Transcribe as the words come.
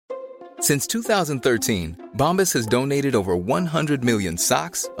Since 2013, Bombas has donated over 100 million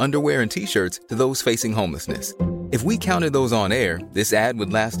socks, underwear, and T-shirts to those facing homelessness. If we counted those on air, this ad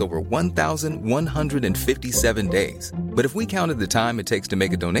would last over 1,157 days. But if we counted the time it takes to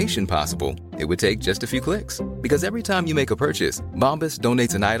make a donation possible, it would take just a few clicks. Because every time you make a purchase, Bombas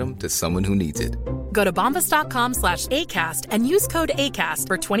donates an item to someone who needs it. Go to bombas.com/ACAST and use code ACAST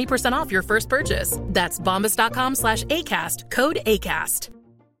for 20% off your first purchase. That's bombas.com/ACAST, code ACAST.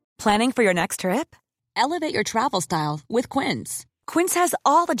 Planning for your next trip? Elevate your travel style with Quince. Quince has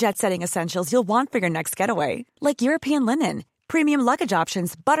all the jet-setting essentials you'll want for your next getaway, like European linen, premium luggage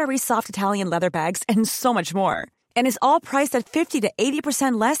options, buttery soft Italian leather bags, and so much more. And is all priced at 50 to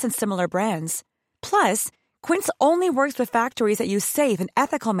 80% less than similar brands. Plus, Quince only works with factories that use safe and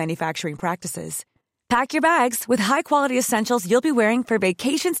ethical manufacturing practices. Pack your bags with high-quality essentials you'll be wearing for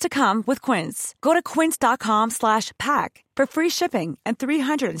vacations to come with Quince. Go to quince.com/pack for free shipping and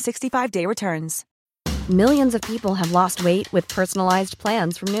 365-day returns. Millions of people have lost weight with personalized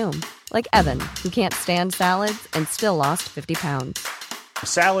plans from Noom. Like Evan, who can't stand salads and still lost 50 pounds.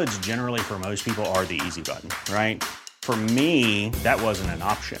 Salads generally for most people are the easy button, right? For me, that wasn't an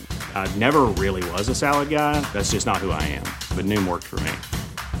option. I never really was a salad guy. That's just not who I am. But Noom worked for me.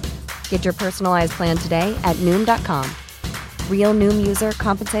 Get your personalized plan today at Noom.com. Real Noom user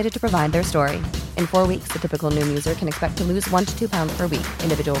compensated to provide their story. In 4 weeks, the typical Noom user can expect to lose 1 to 2 pounds per week.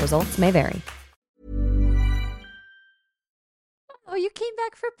 Individual results may vary. Oh, you came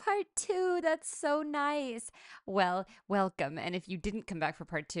back for part 2. That's so nice. Well, welcome. And if you didn't come back for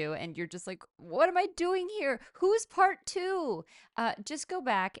part 2 and you're just like, what am I doing here? Who's part 2? Just go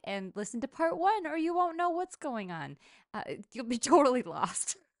back and listen to part 1 or you won't know what's going on. You'll be totally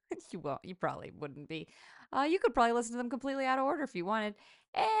lost. You won't. You probably wouldn't be. You could probably listen to them completely out of order if you wanted.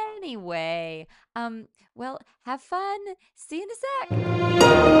 Anyway, well, have fun. See you in a sec.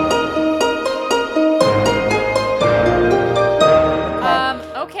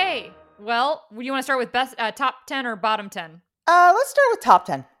 Okay. Well, you want to start with best top 10 or bottom 10? Let's start with top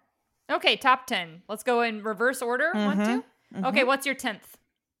 10. Okay, top 10. Let's go in reverse order. 1, 2. Mm-hmm. Okay, what's your 10th?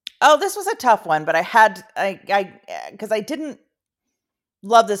 Oh, this was a tough one, but because I didn't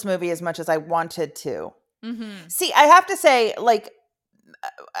love this movie as much as I wanted to. Mm-hmm. See, I have to say, like,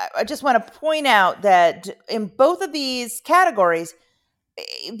 I just want to point out that in both of these categories,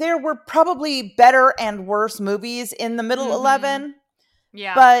 there were probably better and worse movies in the middle 11.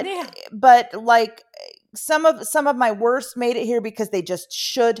 Yeah. But like some of my worst made it here because they just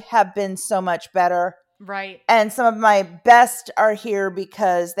should have been so much better. Right. And some of my best are here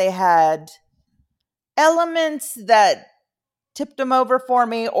because they had elements that tipped them over for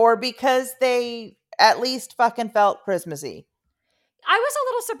me, or because they at least fucking felt Christmassy. I was a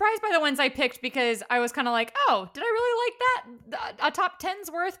little surprised by the ones I picked because I was kind of like, oh, did I really like that? A top 10's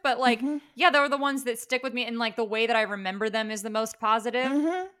worth? But like, yeah, they were the ones that stick with me, and like the way that I remember them is the most positive.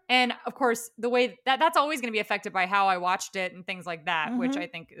 Mm-hmm. And of course, the way that's always going to be affected by how I watched it and things like that, which I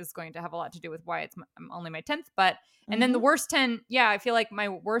think is going to have a lot to do with why I'm only my 10th. But, and then the worst 10, yeah, I feel like my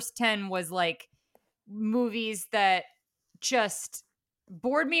worst 10 was like movies that just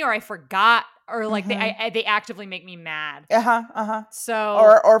bored me, or I forgot, or like they actively make me mad.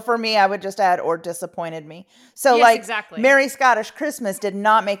 So or for me, I would just add or disappointed me. So yes, like exactly. Merry Scottish Christmas did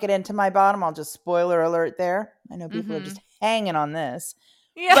not make it into my bottom. I'll just spoiler alert there. I know people are just hanging on this.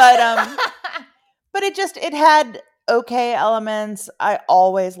 Yeah. But it had okay elements. I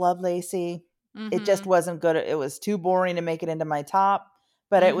always loved Lacey. It just wasn't good. It was too boring to make it into my top,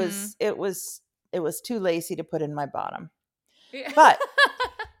 but it was too Lacey to put in my bottom. Yeah. But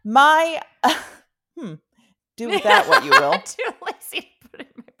my do with that what you will. Too lazy to put in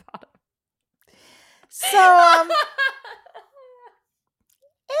my bottom. So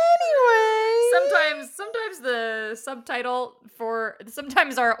anyway, sometimes the subtitle for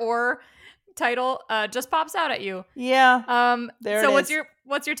sometimes our or title just pops out at you. Yeah. There. So it is.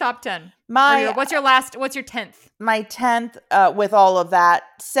 what's your top 10? What's your 10th? My 10th, with all of that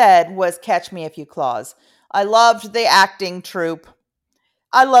said, was Catch Me If You Claws. I loved the acting troupe.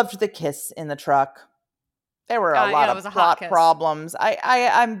 I loved the kiss in the truck. There were a lot of plot problems.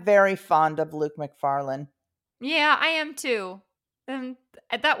 I'm very fond of Luke McFarlane. Yeah, I am too. And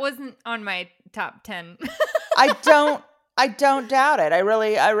that wasn't on my top 10. I don't doubt it. I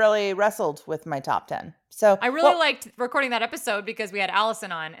really wrestled with my top 10. So I really liked recording that episode because we had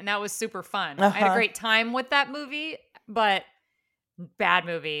Allison on, and that was super fun. I had a great time with that movie, but bad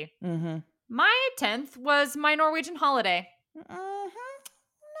movie. Mm-hmm. My 10th was My Norwegian Holiday.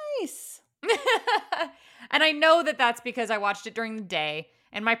 Nice. And I know that that's because I watched it during the day,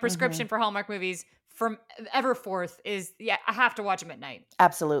 and my prescription for Hallmark movies from ever forth is, I have to watch them at night.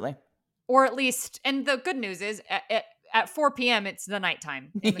 Absolutely. or at least, and the good news is at 4 p.m. it's the nighttime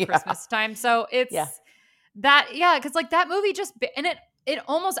in the Christmas time. So it's that, because like that movie just, and it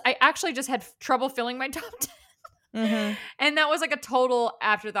almost, I actually just had trouble filling my top 10. Mm-hmm. And that was like a total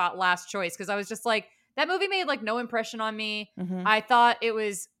afterthought last choice, because I was just like, that movie made like no impression on me. Mm-hmm. I thought it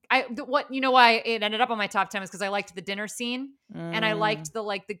was, why it ended up on my top 10 was because I liked the dinner scene, and I liked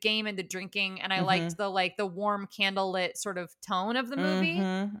the game and the drinking, and I liked the warm candlelit sort of tone of the movie.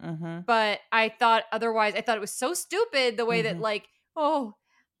 But I thought it was so stupid the way that like,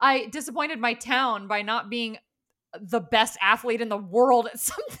 I disappointed my town by not being the best athlete in the world at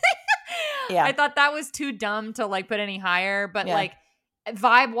something. Yeah. I thought that was too dumb to like put any higher, but like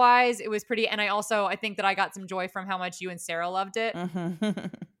vibe wise, it was pretty. And I think that I got some joy from how much you and Sarah loved it.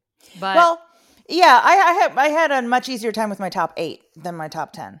 But well, yeah, I had a much easier time with my top 8 than my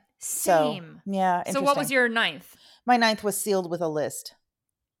top 10. Same. So, yeah. So what was your 9th? My 9th was Sealed with a List.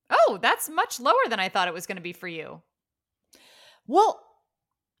 Oh, that's much lower than I thought it was going to be for you. Well,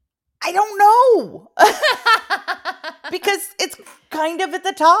 I don't know. Because it's kind of at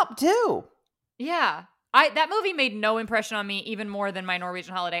the top too. Yeah. That movie made no impression on me, even more than My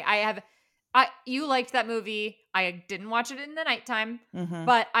Norwegian Holiday. You liked that movie. I didn't watch it in the nighttime,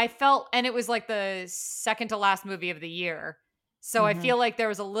 but I felt, and it was like the second to last movie of the year. So I feel like there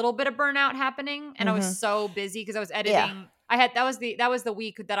was a little bit of burnout happening, and I was so busy because I was editing. Yeah. That was the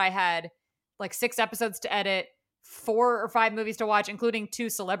week that I had like 6 episodes to edit, 4 or 5 movies to watch, including 2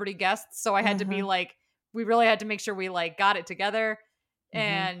 celebrity guests. So I had to be like, we really had to make sure we like got it together.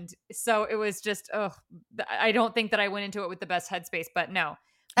 And so it was just, I don't think that I went into it with the best headspace, but no.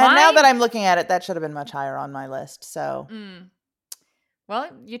 And now that I'm looking at it, that should have been much higher on my list. So, well,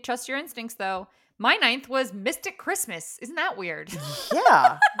 you trust your instincts though. My 9th was Mystic Christmas. Isn't that weird?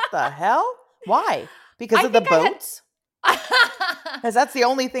 Yeah. What the hell? Why? Because of the boats? Because that's the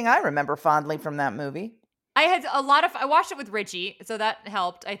only thing I remember fondly from that movie. I watched it with Richie, so that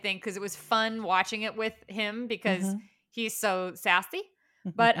helped, I think, because it was fun watching it with him because he's so sassy.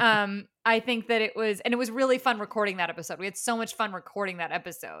 But I think that it was really fun recording that episode. We had so much fun recording that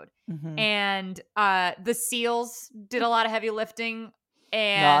episode. And the seals did a lot of heavy lifting.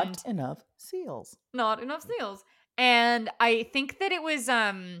 And Not enough seals. And I think that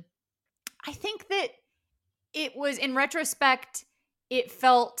it was, in retrospect, it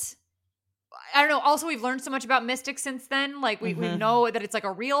felt, I don't know. Also, we've learned so much about mystics since then. Like we know that it's like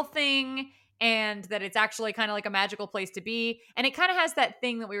a real thing, and that it's actually kind of like a magical place to be. And it kind of has that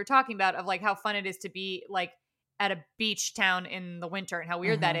thing that we were talking about of like how fun it is to be like at a beach town in the winter and how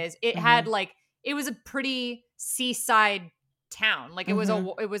weird that is. It had like, it was a pretty seaside town. Like it was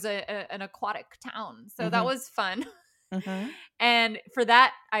an aquatic town. So that was fun. And for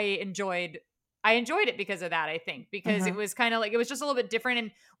that, I enjoyed it because of that, I think, because it was kind of like, it was just a little bit different.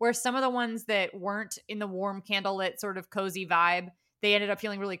 And where some of the ones that weren't in the warm candlelit sort of cozy vibe, they ended up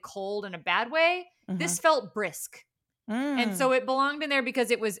feeling really cold in a bad way. This felt brisk. And so it belonged in there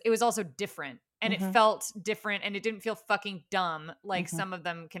because it was also different, and it felt different, and it didn't feel fucking dumb like some of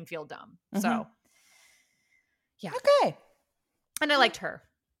them can feel dumb. So yeah. Okay. And I liked her.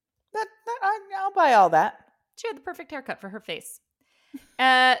 I'll buy all that. She had the perfect haircut for her face.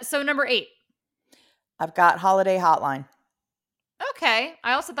 So number 8. I've got Holiday Hotline. Okay.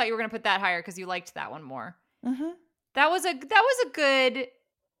 I also thought you were going to put that higher because you liked that one more. That was a good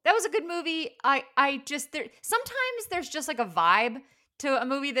movie. Sometimes there's just like a vibe to a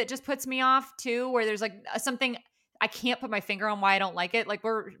movie that just puts me off too, where there's like something I can't put my finger on why I don't like it. Like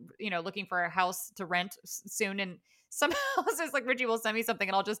we're, looking for a house to rent soon, and some houses like Richie will send me something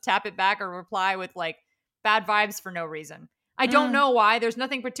and I'll just tap it back or reply with like bad vibes for no reason. I don't know why. There's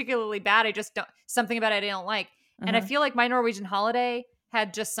nothing particularly bad. I just something about it I don't like. And I feel like My Norwegian Holiday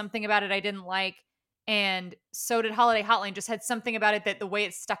had just something about it I didn't like. And so did Holiday Hotline. Just had something about it that the way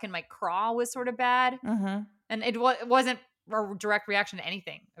it stuck in my craw was sort of bad. And it wasn't a direct reaction to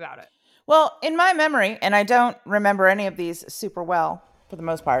anything about it. Well, in my memory, and I don't remember any of these super well for the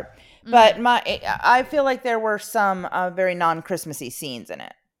most part, but I feel like there were some very non-Christmassy scenes in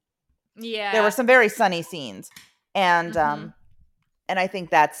it. Yeah. There were some very sunny scenes. And and I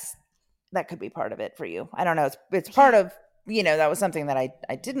think that could be part of it for you. I don't know. It's part of, that was something that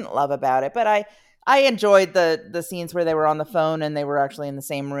I didn't love about it, but I enjoyed the scenes where they were on the phone and they were actually in the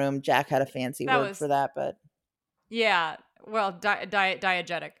same room. Jack had a fancy word for that, but yeah, well,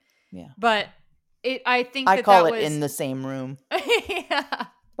 diegetic. Yeah, but I think I call it in the same room. Yeah,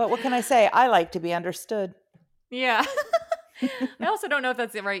 but what can I say? I like to be understood. Yeah. I also don't know if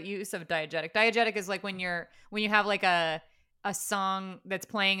that's the right use of diegetic. Diegetic is like when you have like a a song that's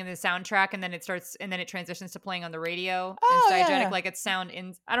playing in the soundtrack, and then it transitions to playing on the radio. Oh, and diegetic, yeah. like it's sound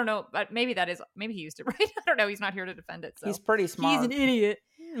in. I don't know, but maybe he used it right. I don't know. He's not here to defend it. So He's pretty smart. He's an idiot.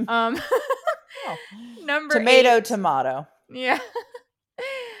 Number tomato, 8. tomato. Yeah.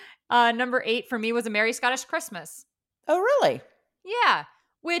 Number 8 for me was A Merry Scottish Christmas. Oh, really? Yeah.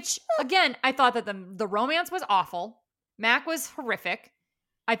 Which, again, I thought that the romance was awful. Mac was horrific.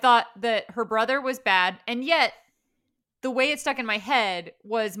 I thought that her brother was bad. And yet, the way it stuck in my head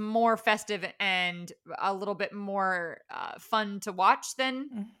was more festive and a little bit more fun to watch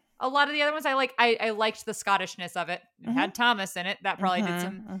than a lot of the other ones. I liked the Scottishness of it. It had Thomas in it. That probably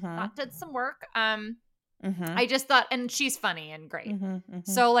did some work. I just thought, and she's funny and great.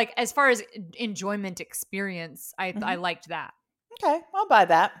 So, like, as far as enjoyment experience, I liked that. Okay, I'll buy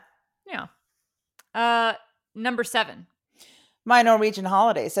that. Yeah. Number 7. My Norwegian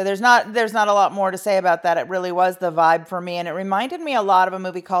Holiday. So there's not a lot more to say about that. It really was the vibe for me, and it reminded me a lot of a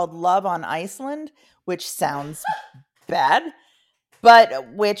movie called Love on Iceland, which sounds bad,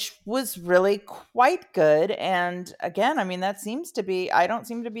 but which was really quite good. And again, I mean, I don't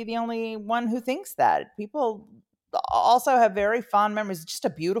seem to be the only one who thinks that. People also have very fond memories. It's just a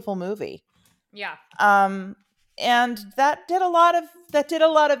beautiful movie. Yeah. And that did a lot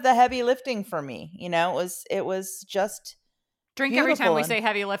of the heavy lifting for me. You know, it was just drink every time we say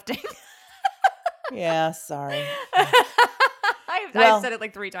heavy lifting. Yeah, sorry. I've said it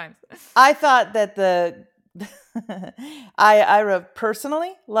like 3 times. I thought that I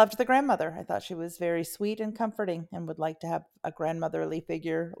personally loved the grandmother. I thought she was very sweet and comforting, and would like to have a grandmotherly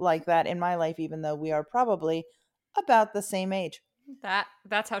figure like that in my life, even though we are probably about the same age.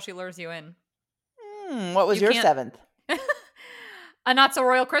 That's how she lures you in. What was your 7th? A Not So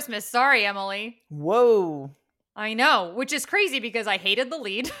Royal Christmas. Sorry, Emily. Whoa. I know, which is crazy because I hated the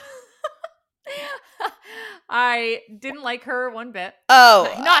lead. I didn't like her one bit. Oh.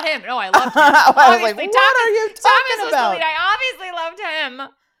 Not him. No, I loved him. I was like, what are you talking Thomas about? Was the lead. I obviously loved him.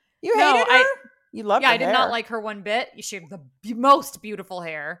 You hated her? You loved her I did not like her one bit. She had the most beautiful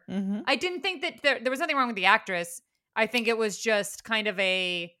hair. I didn't think that there was nothing wrong with the actress. I think it was just kind of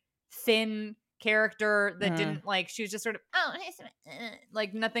a thin character that didn't she was just sort of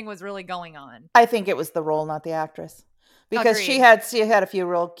like nothing was really going on. I think it was the role, not the actress, because Agreed. she had a few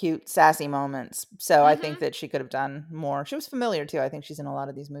real cute sassy moments. So I think that she could have done more. She was familiar too. I think she's in a lot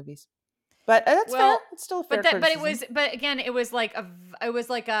of these movies, but that's fair. It's still a fair criticism. But again, it was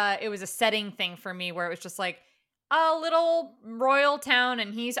a setting thing for me where it was just like a little royal town,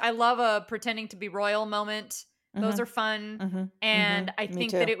 and I love a pretending to be royal moment. Those are fun. And I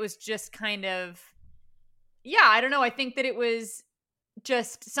think that it was just kind of, I don't know. I think that it was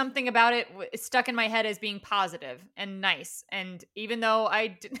just something about it stuck in my head as being positive and nice. And even though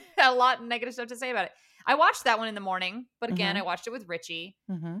I had a lot of negative stuff to say about it, I watched that one in the morning. But again, I watched it with Richie,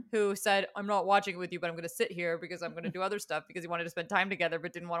 who said, I'm not watching it with you, but I'm going to sit here because I'm going to do other stuff, because he wanted to spend time together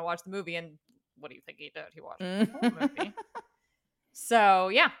but didn't want to watch the movie. And what do you think he did? He watched the whole movie. So,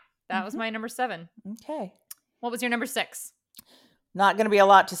 yeah, that was my number 7. Okay. What was your number 6? Not going to be a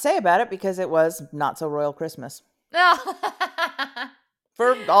lot to say about it because it was Not So Royal Christmas.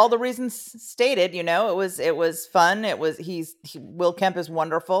 For all the reasons stated, you know, it was fun. Will Kemp is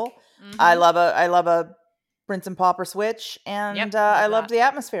wonderful. I love a Prince and Pauper switch, and I loved the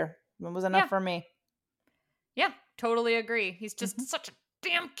atmosphere. It was enough for me. Yeah, totally agree. He's just such a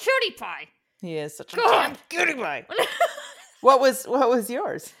damn cutie pie. He is such a damn cutie pie. What was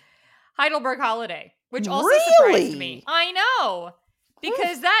yours? Heidelberg Holiday, which also surprised me. I know.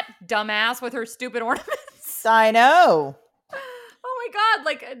 Because that dumbass with her stupid ornaments. I know. Oh my God.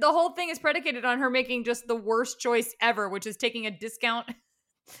 Like, the whole thing is predicated on her making just the worst choice ever, which is taking a discount.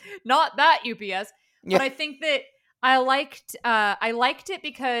 Not that UPS. But I think that I liked it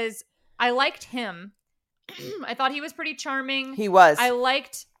because I liked him. I thought he was pretty charming. He was.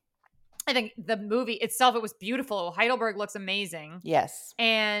 I think the movie itself, it was beautiful. Heidelberg looks amazing. Yes.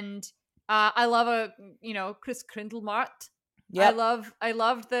 And I love Chris Krindelmart. Yep. I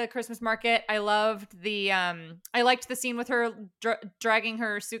loved the Christmas market. I liked the scene with her dragging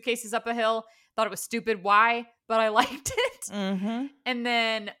her suitcases up a hill. Thought it was stupid. Why? But I liked it. And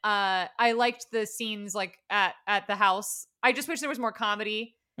then I liked the scenes like at the house. I just wish there was more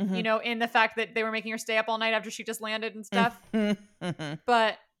comedy, in the fact that they were making her stay up all night after she just landed and stuff.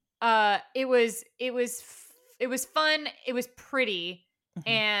 But it was fun. It was pretty.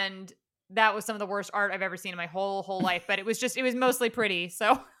 And that was some of the worst art I've ever seen in my whole life. But it was mostly pretty.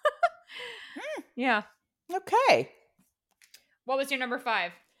 So yeah. Okay. What was your number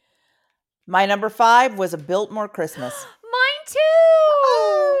 5? My number 5 was A Biltmore Christmas. Mine too.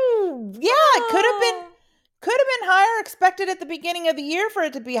 Oh, yeah. It Could have been higher. Expected at the beginning of the year for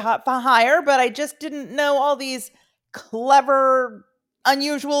it to be higher, but I just didn't know all these clever,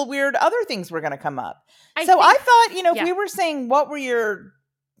 unusual, weird other things were going to come up. I thought, if we were saying what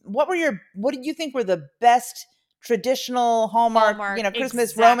did you think were the best traditional Hallmark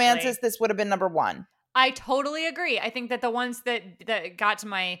Christmas romances, this would have been number one. I totally agree. I think that the ones that got to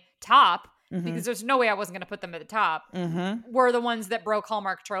my top, because there's no way I wasn't going to put them at the top, were the ones that broke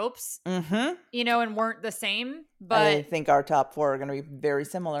Hallmark tropes, and weren't the same. But I think our top four are going to be very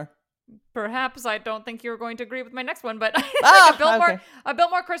similar. Perhaps. I don't think you're going to agree with my next one, but A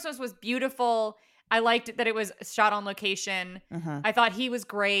Biltmore Christmas was beautiful. I liked that it was shot on location. I thought he was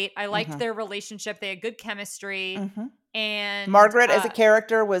great. I liked their relationship. They had good chemistry. And Margaret as a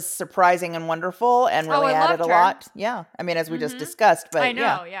character was surprising and wonderful and really added a lot. Yeah. I mean, as we just discussed, but I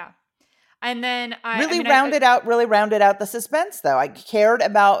know, yeah. And then really rounded out the suspense though. I cared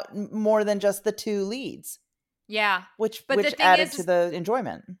about more than just the two leads. Yeah. Which added to the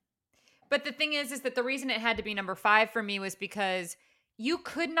enjoyment. But the thing is that the reason it had to be number 5 for me was because you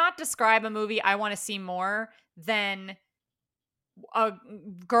could not describe a movie I want to see more than a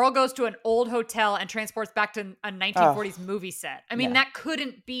girl goes to an old hotel and transports back to a 1940s movie set. I mean, that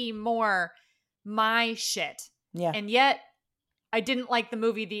couldn't be more my shit. Yeah. And yet I didn't like the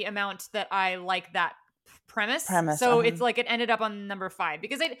movie the amount that I like that premise. So it's like it ended up on number 5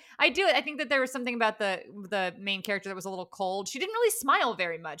 because I think that there was something about the main character that was a little cold. She didn't really smile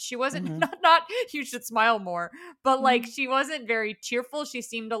very much. She wasn't not you should smile more, but like she wasn't very cheerful. She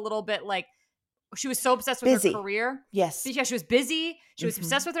seemed a little bit like she was so obsessed with her career. Yes. Yeah, she was busy. She was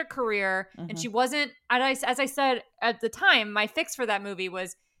obsessed with her career and she wasn't, as I said at the time, my fix for that movie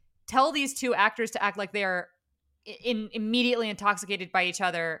was tell these two actors to act like they are immediately intoxicated by each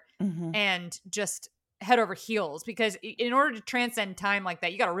other and just head over heels, because in order to transcend time like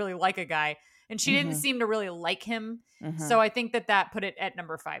that, you got to really like a guy, and she didn't seem to really like him. So I think that put it at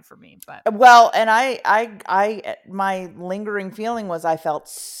number 5 for me. But and I my lingering feeling was I felt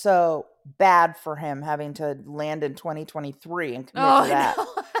so bad for him having to land in 2023 and commit to that. No.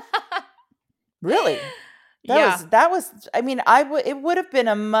 Really? That was I mean, it would have been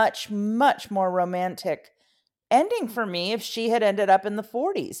a much, much more romantic ending for me if she had ended up in the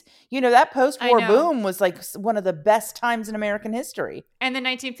 40s. That post-war boom was like one of the best times in American history. And the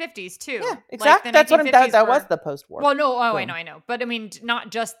 1950s too. Yeah, exactly. That's what that was, the post-war. Well, no, I know. But I mean, not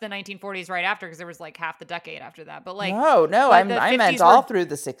just the 1940s right after, because there was like half the decade after that. But like No, I meant all through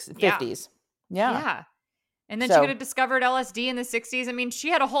the 50s. Yeah. And then she could have discovered LSD in the 60s. I mean,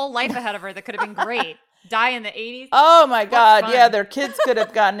 she had a whole life ahead of her that could have been great. Die in the 80s. Oh my God. Yeah, their kids could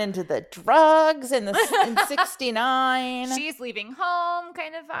have gotten into the drugs in 69. She's leaving home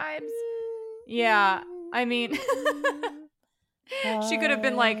kind of vibes. Yeah. I mean, she could have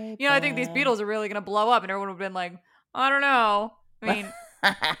been like, I think these Beatles are really going to blow up. And everyone would have been like, I don't know. I mean,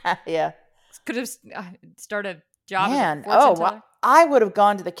 yeah. Could have started a job. Man, well, I would have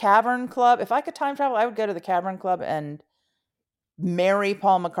gone to the Cavern Club. If I could time travel, I would go to the Cavern Club and marry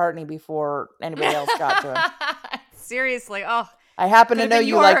Paul McCartney before anybody else got to him. Seriously. Oh, I happen to know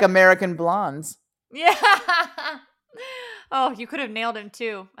you like American Blondes. Yeah. Oh, you could have nailed him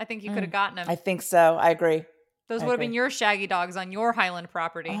too. I think you could have gotten him. I think so. I agree. Those would have been your shaggy dogs on your Highland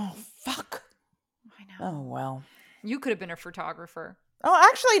property. Oh, fuck. I know. Oh, well. You could have been a photographer. Oh,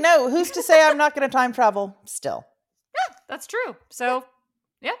 actually, no. Who's to say I'm not going to time travel still? Yeah, that's true. So,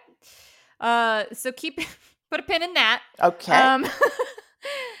 yeah. So put a pin in that. Okay.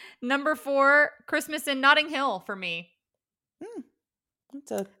 Number 4, Christmas in Notting Hill for me.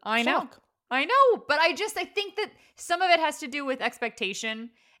 That's a I shock. know, but I think that some of it has to do with expectation,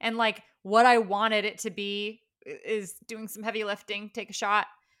 and like what I wanted it to be is doing some heavy lifting. Take a shot.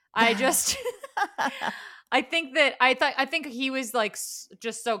 I just, I think he was like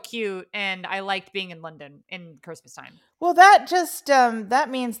just so cute, and I liked being in London in Christmas time. Well, that just that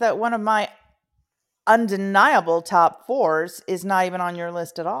means that one of my undeniable top 4s is not even on your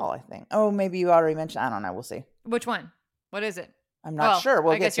list at all, I think. Oh, maybe you already mentioned. I don't know. We'll see. Which one? What is it? I'm not sure.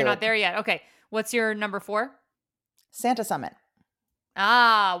 I guess you're not there yet. Okay. What's your number 4? Santa Summit.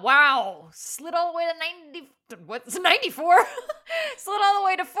 Ah, wow. Slid all the way to 90. What's 94? Slid all the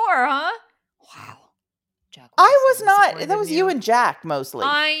way to 4, huh? Wow. Jack, I was not. That was you and Jack mostly.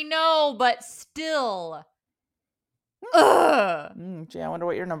 I know, but still. Ugh. Gee, I wonder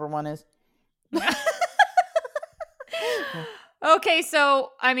what your number 1 is. Okay, so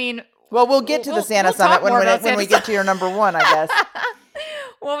I mean, well, we'll get to the Santa Summit when we get to your number 1, I guess.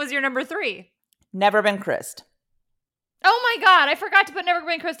 What was your number 3? Never Been Kissed. Oh my God, I forgot to put Never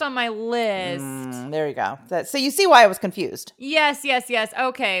Been Kissed on my list. There you go. So you see why I was confused. Yes.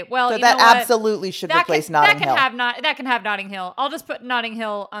 Okay. Well, so you that know what? absolutely should replace Notting Hill. That can have Notting Hill. I'll just put Notting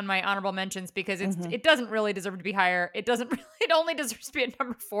Hill on my honorable mentions because it doesn't really deserve to be higher. It only deserves to be at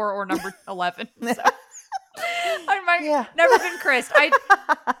number 4 or number 11. So. Never Been Kissed.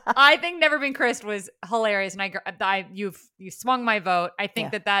 I think Never Been Kissed was hilarious, and you swung my vote. I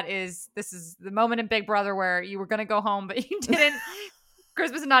think this is the moment in Big Brother where you were going to go home, but you didn't.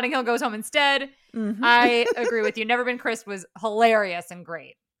 Christmas in Notting Hill goes home instead. Mm-hmm. I agree with you. Never Been Kissed was hilarious and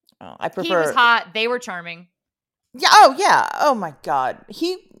great. Oh, I prefer. He was hot. They were charming. Yeah. Oh yeah. Oh my God.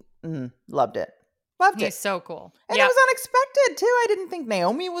 He loved it. Loved it. He's so cool. And it was unexpected too. I didn't think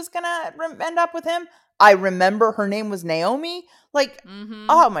Naomi was gonna end up with him. I remember her name was Naomi. Like,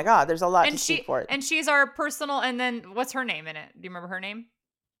 oh my God, there's a lot to speak for it. And she's our personal, and then what's her name in it? Do you remember her name?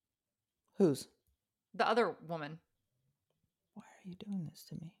 Whose? The other woman. Why are you doing this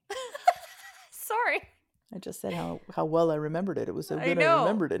to me? Sorry. I just said how well I remembered it. It was so good I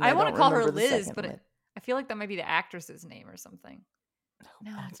remembered it. I want to call her Liz, but I feel like that might be the actress's name or something.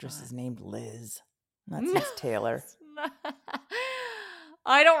 No, actress is named Liz. Not Liz Taylor.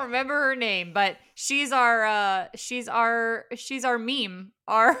 I don't remember her name, but she's our meme.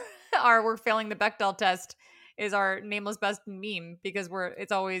 Our we're failing the Bechdel test is our nameless best meme because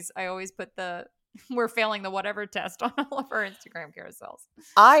I always put we're failing the whatever test on all of our Instagram carousels.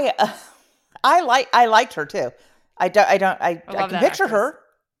 I liked her too. I can picture her.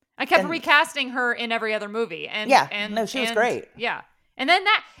 I kept recasting her in every other movie, and she was great. Yeah, and then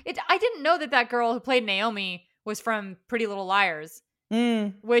I didn't know that girl who played Naomi was from Pretty Little Liars.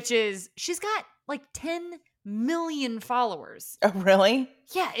 Which is, she's got like 10 million followers. Oh, really?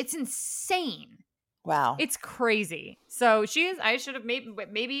 Yeah, it's insane. Wow. It's crazy. So I should have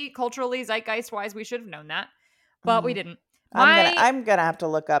maybe culturally, zeitgeist wise, we should have known that, but we didn't. I'm gonna have to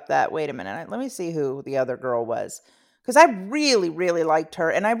look up that. Wait a minute. Let me see who the other girl was. Because I really, really liked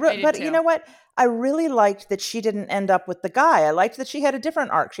her. And but you know what? I really liked that she didn't end up with the guy. I liked that she had a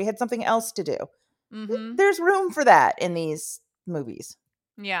different arc. She had something else to do. Mm-hmm. There's room for that in these movies.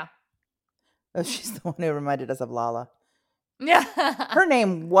 Yeah. Oh, she's the one who reminded us of Lala. Yeah. Her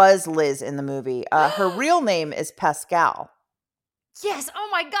name was Liz in the movie. Her real name is Pascal. Yes. Oh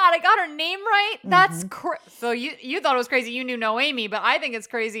my God, I got her name right. That's so you thought it was crazy. You knew Noemi, but I think it's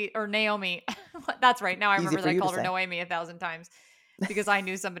crazy. Or Naomi. That's right. Now I remember that I called her Noemi 1,000 times because I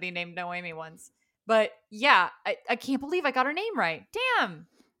knew somebody named Noemi once. But yeah, I can't believe I got her name right. Damn.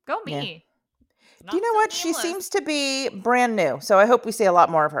 Go me. Yeah. Do you know what? She seems to be brand new, so I hope we see a lot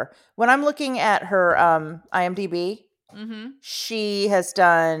more of her. When I'm looking at her IMDb, she has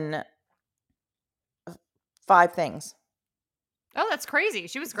done 5 things. Oh, that's crazy.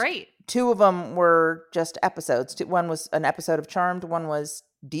 She was great. 2 of them were just episodes. One was an episode of Charmed. One was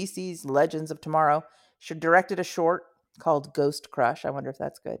DC's Legends of Tomorrow. She directed a short called Ghost Crush. I wonder if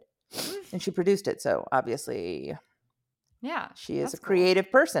that's good. And she produced it, so obviously, yeah, she is a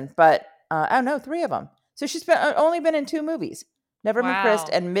creative person, but 3 of them. So she's only been in 2 movies. Never Been Kissed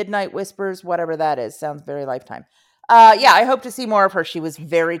and Midnight Whispers, whatever that is. Sounds very Lifetime. I hope to see more of her. She was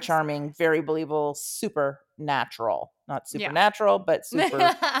very charming, very believable, super natural. Not supernatural, but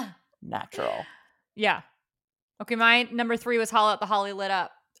super natural. Yeah. Okay, my number 3 was Holla at the Holly Lit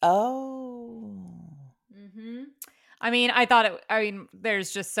Up. Oh. I mean,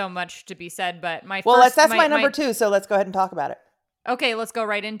 there's just so much to be said, but that's my number 2, so let's go ahead and talk about it. Okay, let's go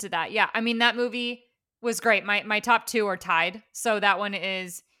right into that. Yeah, I mean, that movie was great. My top 2 are tied. So that one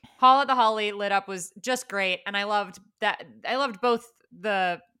is Hall at the Holly Lit Up was just great. And I loved that. I loved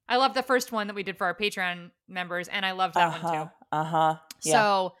I loved the first one that we did for our Patreon members. And I loved that one too. Yeah.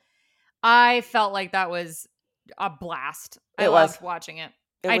 So I felt like that was a blast. I loved watching it.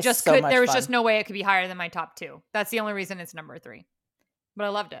 There was just no way it could be higher than my top 2. That's the only reason it's number 3. But I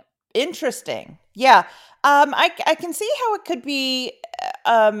loved it. Interesting. Yeah. I can see how it could be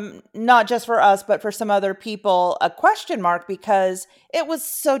not just for us, but for some other people, a question mark, because it was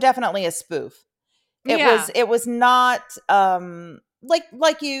so definitely a spoof. It was not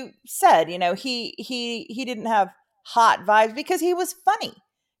like you said, he didn't have hot vibes because he was funny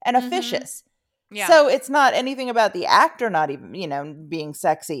and officious. Yeah. So it's not anything about the actor not even, being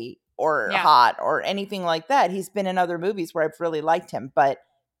sexy or hot or anything like that. He's been in other movies where I've really liked him, but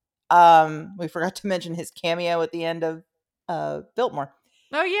we forgot to mention his cameo at the end of Biltmore.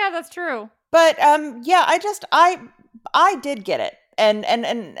 Oh yeah, that's true. But I did get it.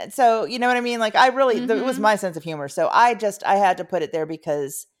 And so, you know what I mean? Like, I really, it was my sense of humor. So I had to put it there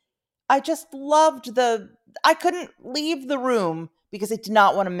because I just loved I couldn't leave the room because I did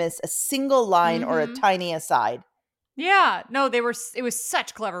not want to miss a single line or a tiny aside Yeah. No, it was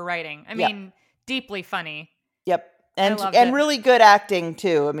such clever writing. I mean, deeply funny. Yep. And really good acting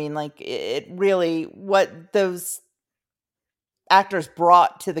too. I mean, like it really, what those actors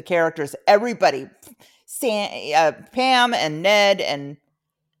brought to the characters, everybody, Pam and Ned and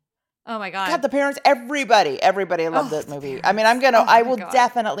oh my God, the parents, everybody loved that movie. I mean, I will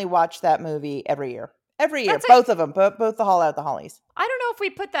definitely watch that movie every year. Both of them, both the Hall Out the Hollies. I don't know if we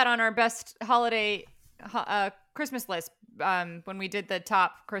put that on our best holiday Christmas list when we did the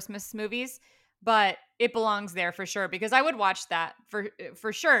top Christmas movies, but it belongs there for sure because I would watch that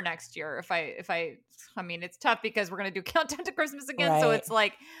for sure next year if I mean, it's tough because we're going to do Countdown to Christmas again, so it's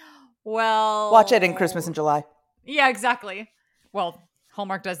like, well, watch it in Christmas in July. Yeah, exactly. Well,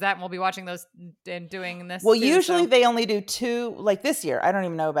 Hallmark does that, and we'll be watching those and doing this. Well, usually they only do 2, like this year. I don't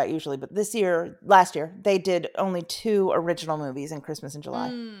even know about usually, but last year, they did only 2 original movies in Christmas in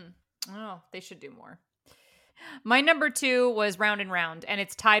July. Oh, they should do more. My number 2 was Round and Round, and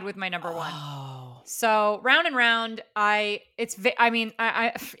it's tied with my number 1. Oh. So Round and Round, am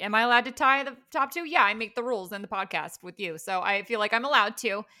I allowed to tie the top 2? Yeah, I make the rules in the podcast with you, so I feel like I'm allowed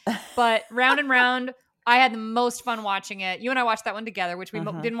to. But Round and Round, I had the most fun watching it. You and I watched that one together, which we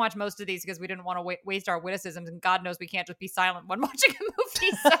didn't watch most of these because we didn't want to waste our witticisms, and God knows we can't just be silent when watching a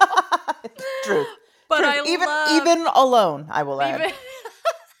movie. So. True. But True. Even alone, I will add.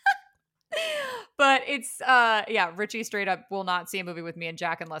 But it's Richie straight up will not see a movie with me and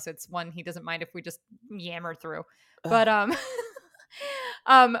Jack unless it's one he doesn't mind if we just yammer through. But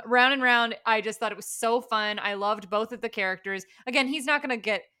Round and Round, I just thought it was so fun. I loved both of the characters. Again, he's not gonna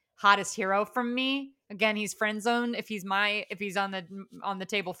get hottest hero from me. Again, he's friend zone if he's on the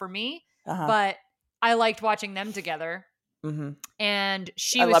table for me. But I liked watching them together. Mm-hmm. And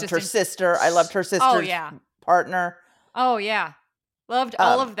I loved her sister. I loved her sister's partner. Oh yeah, loved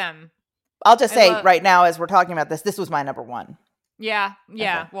all of them. I'll just say right now, as we're talking about this was my number 1. Yeah.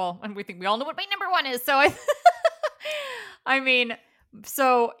 Okay. Well, and we think we all know what my number 1 is. So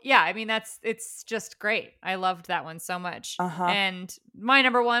it's just great. I loved that one so much. And my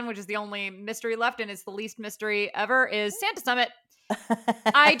number 1, which is the only mystery left, and it's the least mystery ever, is Santa Summit.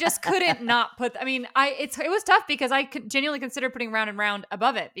 I just couldn't not put. I mean, it was tough because I genuinely considered putting Round and Round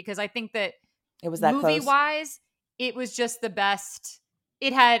above it because I think that it was that movie close. Wise, it was just the best.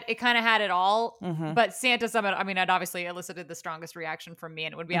 It kind of had it all, but Santa Summit, I mean, it obviously elicited the strongest reaction from me,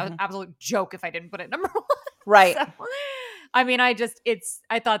 and it would be an absolute joke if I didn't put it number 1. Right. So, I mean, I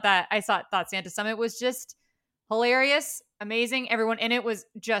thought Santa Summit was just hilarious, amazing. Everyone in it was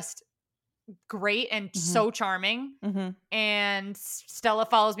just great and so charming. And Stella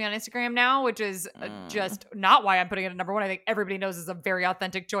follows me on Instagram now, which is just not why I'm putting it at number 1. I think everybody knows it's a very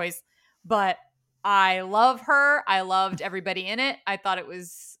authentic choice, but I love her. I loved everybody in it. I thought it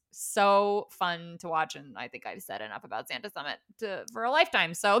was so fun to watch, and I think I've said enough about Santa Summit for a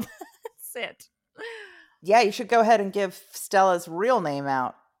lifetime. So that's it. Yeah, you should go ahead and give Stella's real name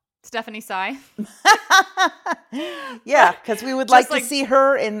out. Stephanie Sy. Yeah, because we would like to see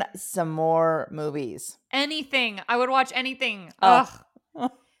her in some more movies. Anything. I would watch anything. Ugh. I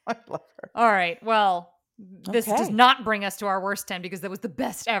love her. All right. Well, this does not bring us to our worst 10 because that was the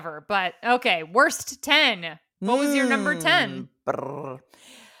best ever. But okay, worst 10. What was your number 10?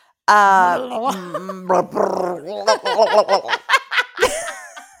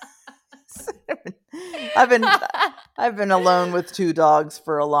 I've been alone with 2 dogs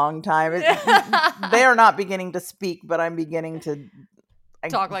for a long time. They are not beginning to speak, but I'm beginning to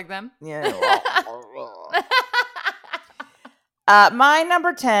talk like them. Yeah. My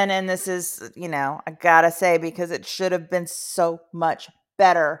number 10, and this is, I gotta say, because it should have been so much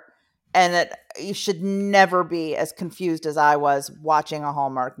better, and that you should never be as confused as I was watching a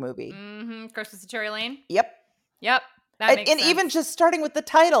Hallmark movie. Christmas at Cherry Lane? Yep. That makes sense. Even just starting with the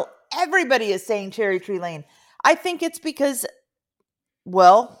title, everybody is saying Cherry Tree Lane. I think it's because,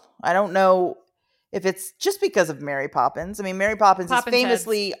 well, I don't know if it's just because of Mary Poppins. I mean, Mary Poppins is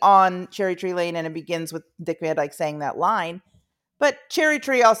famously on Cherry Tree Lane, and it begins with Dick Van Dyke saying that line. But Cherry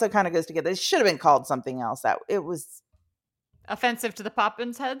Tree also kind of goes together. It should have been called something else. It was offensive to the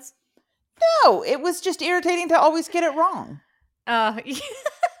Poppins heads? No, it was just irritating to always get it wrong. Why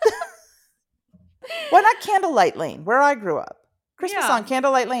not Candlelight Lane, where I grew up? Christmas on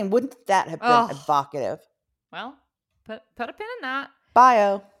Candlelight Lane. Wouldn't that have been evocative? Well, put a pin in that.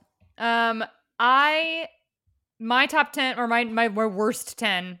 Bio. My top 10 or my worst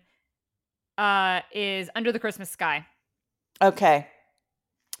 10 is Under the Christmas Sky. Okay.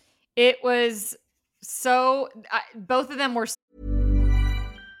 It was both of them were.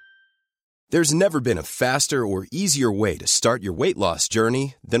 There's never been a faster or easier way to start your weight loss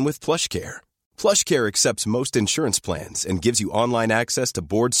journey than with PlushCare. PlushCare accepts most insurance plans and gives you online access to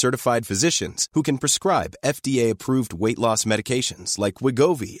board-certified physicians who can prescribe FDA-approved weight loss medications like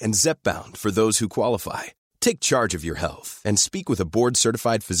Wegovy and Zepbound for those who qualify. Take charge of your health and speak with a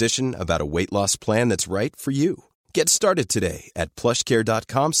board-certified physician about a weight loss plan that's right for you. Get started today at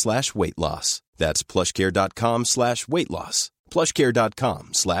plushcare.com/weight loss. That's plushcare.com/weight loss.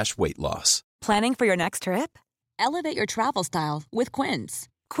 plushcare.com/weight loss. Planning for your next trip? Elevate your travel style with Quince.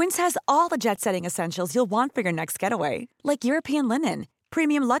 Quince has all the jet-setting essentials you'll want for your next getaway, like European linen,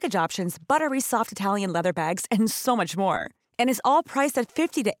 premium luggage options, buttery soft Italian leather bags, and so much more. And is all priced at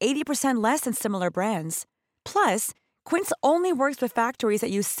 50 to 80% less than similar brands. Plus, Quince only works with factories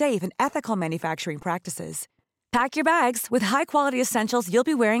that use safe and ethical manufacturing practices. Pack your bags with high-quality essentials you'll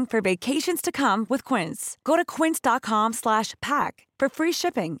be wearing for vacations to come with Quince. Go to quince.com/pack for free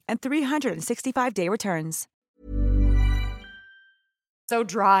shipping and 365-day returns. So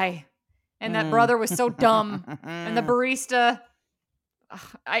dry. And that brother was so dumb. And the barista,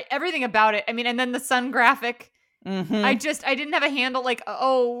 everything about it. I mean, and then the sun graphic. I didn't have a handle, like,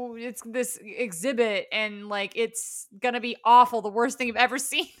 oh, it's this exhibit and like it's gonna be awful, the worst thing you've ever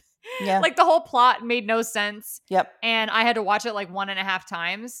seen. Yeah. Like the whole plot made no sense. Yep. And I had to watch it like 1.5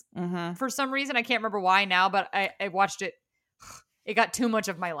 times for some reason. I can't remember why now, but I watched it. It got too much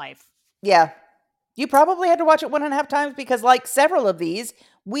of my life. Yeah. You probably had to watch it 1.5 times because, like several of these,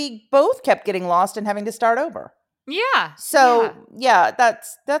 we both kept getting lost and having to start over. Yeah. So yeah,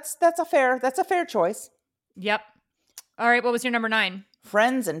 that's a fair choice. Yep. All right. What was your number 9?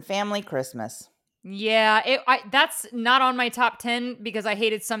 Friends and Family Christmas. Yeah, that's not on my top 10 because I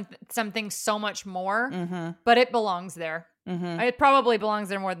hated something so much more, but it belongs there. It probably belongs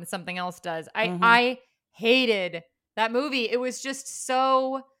there more than something else does. I hated that movie. It was just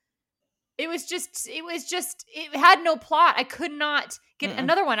so. It had no plot. I could not get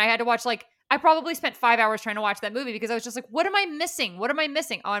another one. I had to watch I probably spent 5 hours trying to watch that movie because I was just like, what am I missing? What am I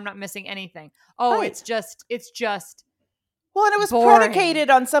missing? Oh, I'm not missing anything. Oh, right. It's just. Well, and it was boring.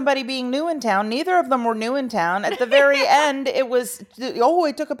 predicated on somebody being new in town. Neither of them were new in town. At the very end, it was,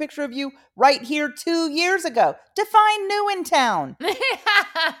 I took a picture of you right here 2 years ago. Define new in town.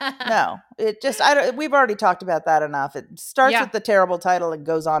 No, it just, we've already talked about that enough. It starts with the terrible title and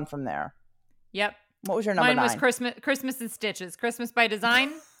goes on from there. Yep. What was your number 9? Mine was Christmas in Stitches. Christmas by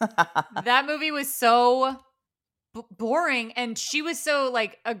Design. That movie was so boring, and she was so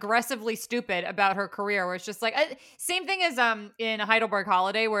aggressively stupid about her career, where it's just same thing as in Heidelberg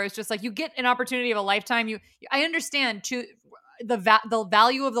Holiday, where it's just you get an opportunity of a lifetime. I understand the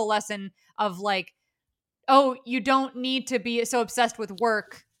value of the lesson of you don't need to be so obsessed with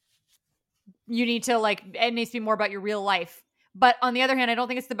work. You need to it needs to be more about your real life. But on the other hand, I don't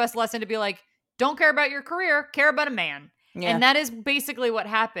think it's the best lesson to be don't care about your career, care about a man. Yeah. And that is basically what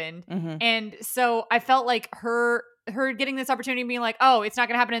happened. And so I felt like her getting this opportunity and being oh, it's not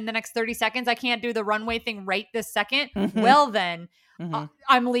going to happen in the next 30 seconds. I can't do the runway thing right this second. Well, then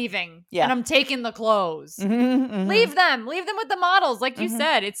I'm leaving and I'm taking the clothes. Leave them with the models. Like you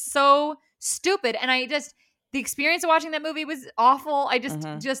said, it's so stupid. And the experience of watching that movie was awful.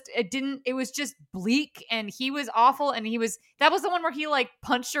 It was just bleak, and he was awful. And that was the one where he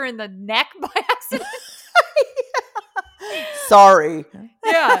punched her in the neck by accident. Sorry.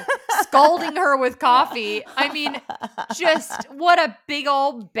 Yeah. Scalding her with coffee. I mean, just what a big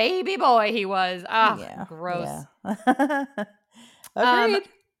old baby boy he was. Ah, gross. Yeah. Agreed.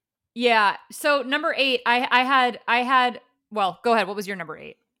 Yeah. So number 8, I had, well, go ahead. What was your number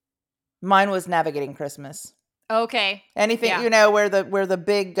 8? Mine was Navigating Christmas. Okay. Anything, where the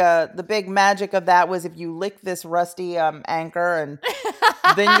big magic of that was if you lick this rusty anchor and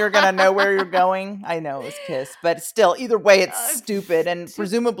then you're going to know where you're going. I know it was Kiss, but still, either way, it's stupid. And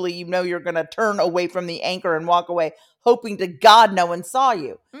presumably, you're going to turn away from the anchor and walk away, hoping to God no one saw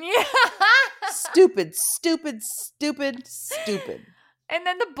you. Yeah. Stupid. And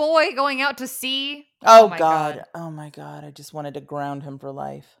then the boy going out to sea. Oh my God. Oh my God. I just wanted to ground him for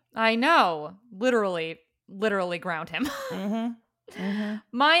life. I know. Literally ground him.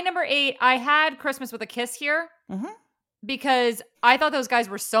 My number 8, I had Christmas with a Kiss here because I thought those guys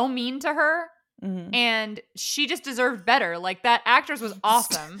were so mean to her and she just deserved better. That actress was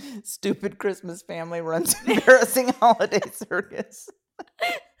awesome. Stupid Christmas family runs embarrassing holiday circus.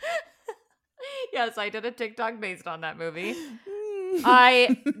 Yes, I did a TikTok based on that movie.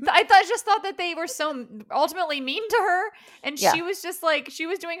 I just thought that they were so ultimately mean to her, and she was just she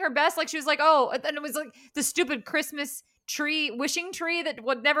was doing her best. She was oh, and then it was the stupid Christmas wishing tree that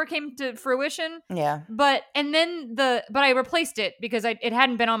never came to fruition. Yeah. But I replaced it because it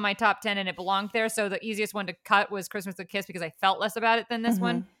hadn't been on my top 10 and it belonged there. So the easiest one to cut was Christmas with a Kiss because I felt less about it than this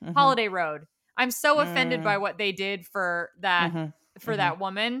one. Holiday Road. I'm so offended by what they did for that that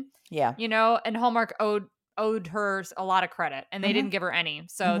woman. Yeah. You know, and Hallmark owed her a lot of credit, and they didn't give her any.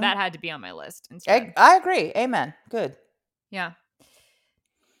 So that had to be on my list instead. I agree. Amen. Good. Yeah.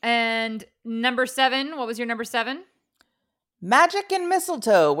 And number 7, what was your number 7? Magic and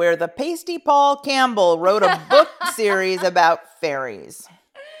Mistletoe, where the pasty Paul Campbell wrote a book series about fairies.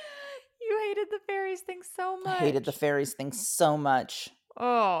 You hated the fairies thing so much. I hated the fairies thing so much.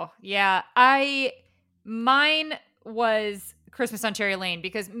 Oh, yeah. Mine was Christmas on Cherry Lane,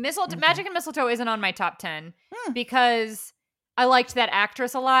 because Magic and Mistletoe isn't on my top 10 because I liked that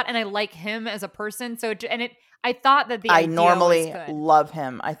actress a lot and I like him as a person. I thought that I normally love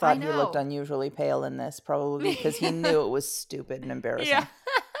him. I thought he looked unusually pale in this, probably because he knew it was stupid and embarrassing.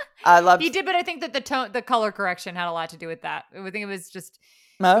 Yeah. He did, but I think that the color correction had a lot to do with that. I think it was just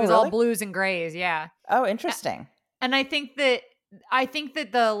all blues and grays. Yeah. Oh, interesting. And I think that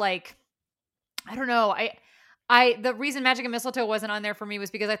the, like, I don't know. The reason Magic and Mistletoe wasn't on there for me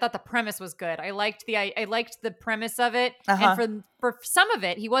was because I thought the premise was good. I liked the premise of it. And for some of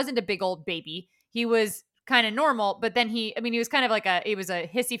it, he wasn't a big old baby. He was kind of normal, but then he was kind of like he was a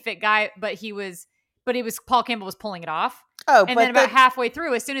hissy fit guy, but Paul Campbell was pulling it off. Oh, and then about halfway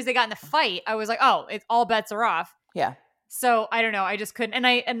through, as soon as they got in the fight, I was like, oh, all bets are off. Yeah. So I don't know. I just couldn't.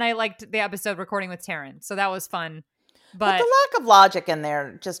 And I liked the episode recording with Taryn. So that was fun. But the lack of logic in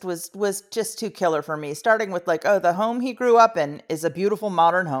there just was just too killer for me. Starting with like, oh, the home he grew up in is a beautiful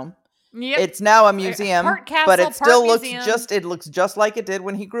modern home. Yep. It's now a museum, castle, but it still looks museum. looks just like it did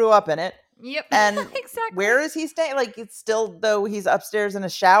when he grew up in it. Yep. And exactly. Where is he staying? Like, it's still, though he's upstairs in a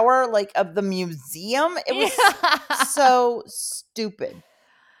shower, like, of the museum. It was so stupid.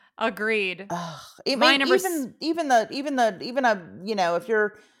 Agreed. Even if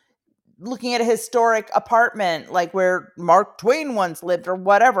you're looking at a historic apartment, like where Mark Twain once lived or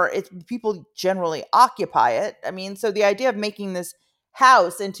whatever, it's people generally occupy it. I mean, so the idea of making this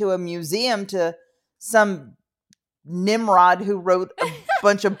house into a museum to some Nimrod who wrote a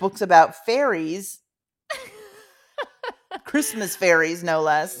bunch of books about fairies, Christmas fairies, no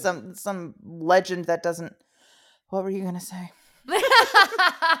less, some legend that doesn't. What were you gonna say?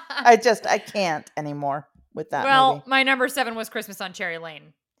 I can't anymore with that. Movie. My number 7 was Christmas on Cherry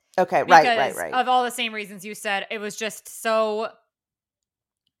Lane. Okay, right. Of all the same reasons you said, it was just so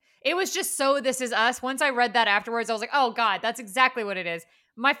This Is Us. Once I read that afterwards, I was like, oh God, that's exactly what it is.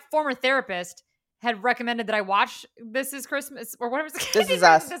 My former therapist had recommended that I watch This Is Christmas or whatever. This Is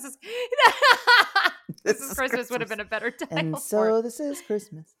Us. This is Christmas would have been a better title. And so This Is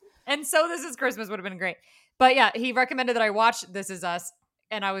Christmas. And so This Is Christmas would have been great. But yeah, he recommended that I watch This Is Us.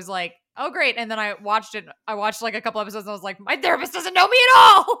 And I was like, oh, great. And then I watched it. I watched like a couple episodes and I was like, my therapist doesn't know me at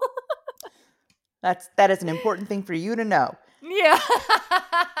all. That is an important thing for you to know. Yeah.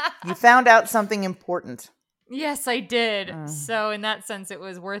 You found out something important. Yes, I did. So in that sense, it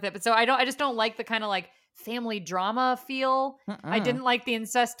was worth it. But so I just don't like the kind of like family drama feel. I didn't like the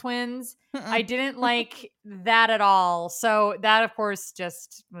incest twins. I didn't like that at all. So that, of course,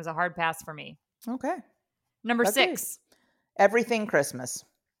 just was a hard pass for me. Okay. Number 6. Everything Christmas.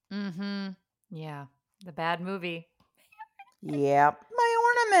 Mm-hmm. Yeah. The bad movie. Yep.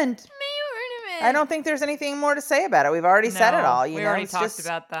 My ornament. I don't think there's anything more to say about it. We've already said it all. We already talked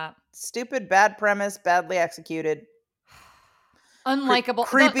about that. Stupid, bad premise, badly executed. Unlikable.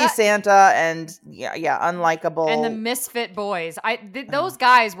 Creepy Santa and unlikable. And the misfit boys. Those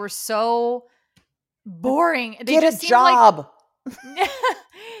guys were so boring. Get a job.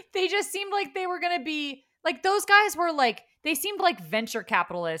 They just seemed like they were going to be like, those guys were like, they seemed like venture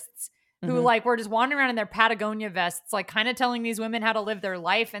capitalists who like were just wandering around in their Patagonia vests, like kind of telling these women how to live their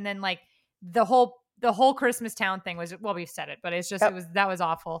life. And then like the whole Christmas town thing was, well, we've said it, but it's just, that was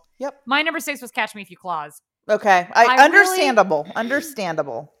awful. Yep. My number 6 was Catch Me If You Claus. Okay. Understandable.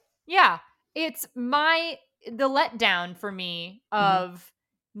 Yeah. It's the letdown for me of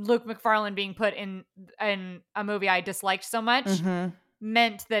Luke McFarlane being put in a movie I disliked so much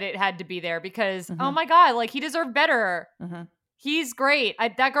meant that it had to be there because, oh my God, like he deserved better. He's great.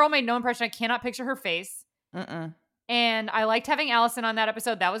 That girl made no impression. I cannot picture her face. And I liked having Allison on that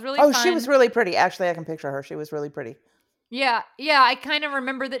episode. That was really fun. Oh, she was really pretty. Actually, I can picture her. She was really pretty. Yeah. I kind of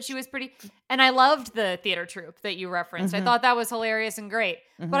remember that she was pretty. And I loved the theater troupe that you referenced. I thought that was hilarious and great.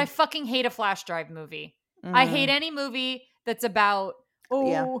 But I fucking hate a flash drive movie. I hate any movie that's about,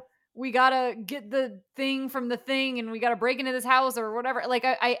 we gotta get the thing from the thing and we gotta break into this house or whatever. Like,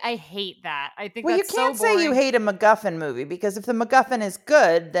 I hate that. I think that's so boring. You can't say you hate a MacGuffin movie because if the MacGuffin is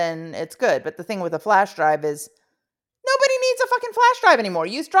good, then it's good. But the thing with a flash drive is nobody needs a fucking flash drive anymore.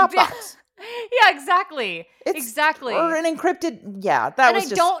 Use Dropbox. Yeah, exactly. Exactly. Or an encrypted. Yeah, that was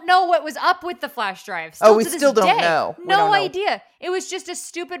just. I don't know what was up with the flash drive. We still don't know. No idea. It was just a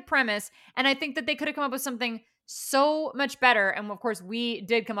stupid premise. And I think that they could have come up with something so much better. And of course, we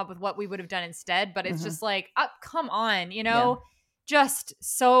did come up with what we would have done instead. But it's just like, come on, just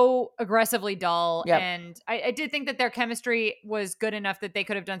so aggressively dull. Yep. And I did think that their chemistry was good enough that they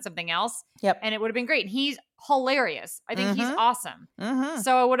could have done something else. Yep. And it would have been great. And he's hilarious. I think he's awesome.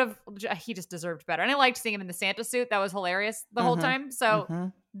 So he just deserved better. And I liked seeing him in the Santa suit. That was hilarious the whole time.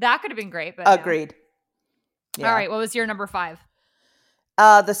 So that could have been great. But agreed. Yeah. All right. What was your number 5?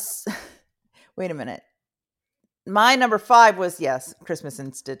 Wait a minute. My number 5 was, Christmas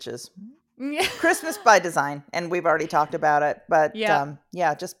in Stitches. Christmas by design, and we've already talked about it, but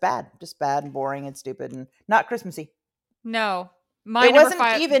just bad and boring and stupid and not Christmassy. No, it wasn't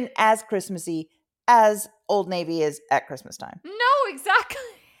even as Christmassy as Old Navy is at Christmas time. No, exactly.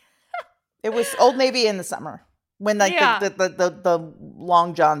 It was Old Navy in the summer when the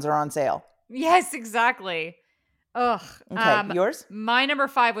long johns are on sale. Yes, exactly. Ugh. Okay, yours? My number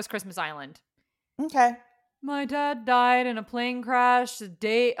 5 was Christmas Island. Okay. My dad died in a plane crash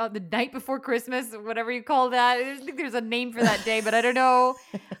the night before Christmas, whatever you call that. I think there's a name for that day, but I don't know.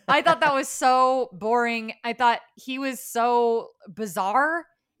 I thought that was so boring. I thought he was so bizarre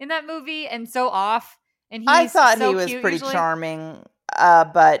in that movie and so off. And I thought so he was cute pretty usually. Charming,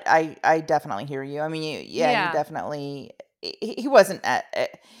 but I definitely hear you. I mean, you definitely he wasn't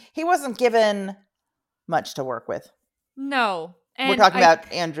given much to work with. No, and we're talking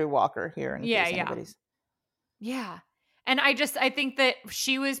about Andrew Walker here. In case anybody's. Yeah. And I think that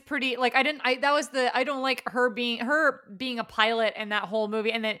she was pretty, like, I don't like her being a pilot in that whole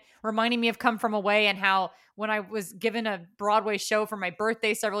movie. And that reminding me of Come From Away and how when I was given a Broadway show for my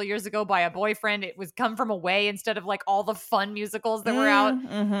birthday several years ago by a boyfriend, it was Come From Away instead of like all the fun musicals that were out.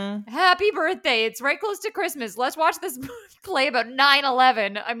 Mm-hmm. Happy birthday. It's right close to Christmas. Let's watch this play about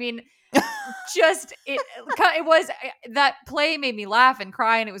 9/11. I mean, it was that play made me laugh and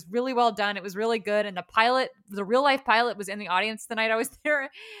cry, and it was really well done. It was really good, and the real life pilot was in the audience the night I was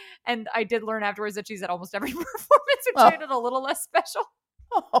there, and I did learn afterwards that she's at almost every performance, which made it a little less special.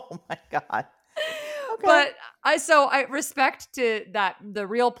 Oh my god! Okay. But I respect to that the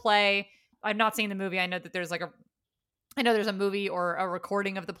real play. I've not seen the movie. I know that there's there's a movie or a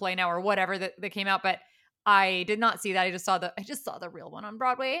recording of the play now or whatever that came out, but I did not see that. I just saw the real one on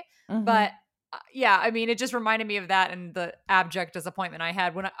Broadway. Mm-hmm. But I mean, it just reminded me of that and the abject disappointment I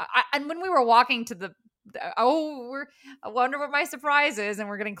had when when we were walking to I wonder what my surprise is, and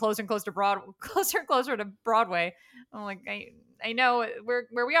we're getting closer and closer to Broadway. I'm like, I know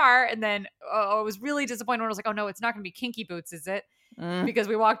where we are, and then I was really disappointed when I was like, oh no, it's not going to be Kinky Boots, is it? Because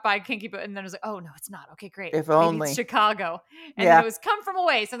we walked by Kinky Boots, and then I was like, oh no, it's not. Okay, great. If maybe only it's Chicago, and then it was Come From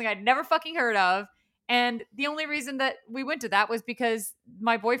Away, something I'd never fucking heard of. And the only reason that we went to that was because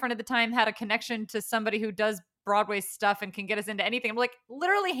my boyfriend at the time had a connection to somebody who does Broadway stuff and can get us into anything. I'm like,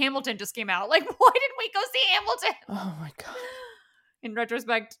 literally Hamilton just came out. Like, why didn't we go see Hamilton? Oh my God. In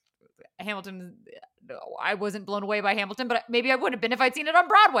retrospect, Hamilton, I wasn't blown away by Hamilton, but maybe I would have been if I'd seen it on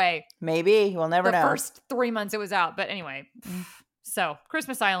Broadway. Maybe. We'll never know. The first 3 months it was out. But anyway, so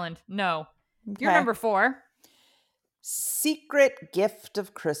Christmas Island, no. Okay. You're number 4. Secret Gift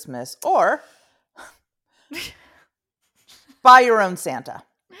of Christmas, or Buy Your Own Santa.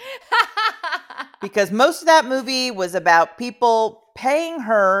 Because most of that movie was about people paying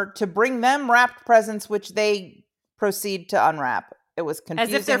her to bring them wrapped presents, which they proceed to unwrap. It was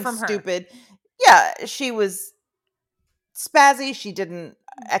confusing, as if they're from stupid. Her. Yeah, she was spazzy. She didn't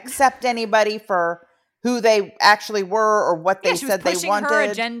accept anybody for who they actually were or what they said they wanted. Her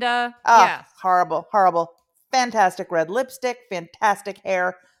agenda. Oh, horrible, horrible. Fantastic red lipstick, fantastic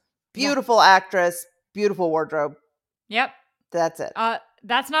hair, beautiful actress, beautiful wardrobe. Yep. That's it.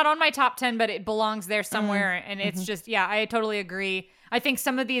 That's not on my top 10, but it belongs there somewhere. And it's just, I totally agree. I think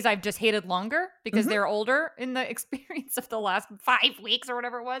some of these I've just hated longer because they're older in the experience of the last 5 weeks or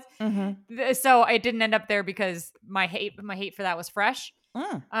whatever it was. So I didn't end up there because my hate for that was fresh.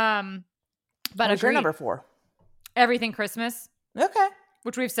 But what's your number 4? Everything Christmas. Okay.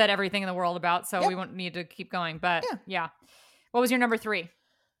 Which we've said everything in the world about, so we won't need to keep going. But yeah. What was your number 3?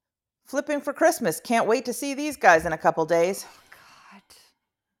 Flipping for Christmas. Can't wait to see these guys in a couple days. God.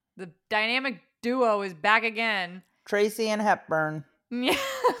 The dynamic duo is back again. Tracy and Hepburn. Yeah.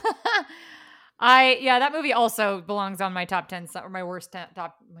 That movie also belongs on my top 10 or my worst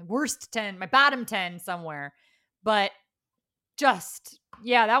 10, my bottom 10 somewhere. But just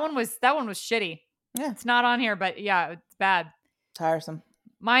that one was shitty. Yeah. It's not on here, but it's bad. Tiresome.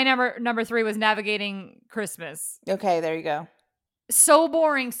 My number 3 was Navigating Christmas. Okay, there you go. So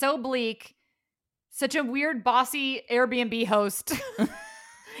boring, so bleak. Such a weird, bossy Airbnb host.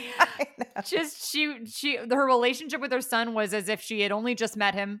 Just her relationship with her son was as if she had only just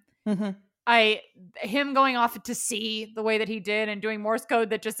met him. Mm-hmm. Him going off to sea the way that he did and doing Morse code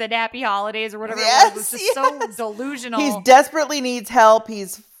that just said happy holidays or whatever it was just so delusional. He desperately needs help.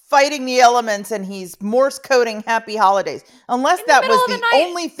 He's fighting the elements and he's Morse coding happy holidays. Unless that was the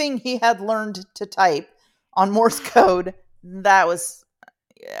only thing he had learned to type on Morse code. That was,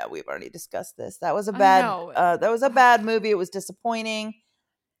 we've already discussed this. That was a bad movie. It was disappointing.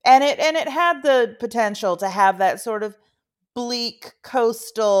 And it had the potential to have that sort of bleak,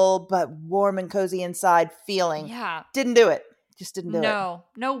 coastal, but warm and cozy inside feeling. Yeah. Didn't do it. Just didn't do it.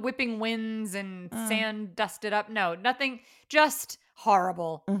 No whipping winds and sand dusted up. No, nothing. Just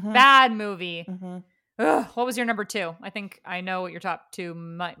horrible. Mm-hmm. Bad movie. Mm-hmm. Ugh, what was your number 2? I think I know what your top 2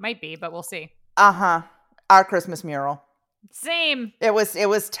 might be, but we'll see. Our Christmas Mural. Same. It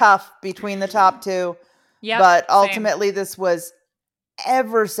was tough between the top 2. Yeah. But ultimately this was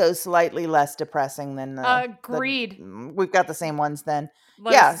ever so slightly less depressing than agreed. We've got the same ones then.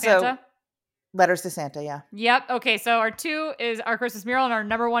 Letters to Santa? So Letters to Santa, yeah. Yep. Okay, so our 2 is Our Christmas Mural and our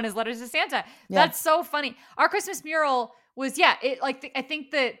number 1 is Letters to Santa. Yeah. That's so funny. Our Christmas Mural was I think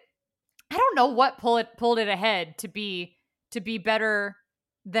that I don't know what pulled it ahead to be better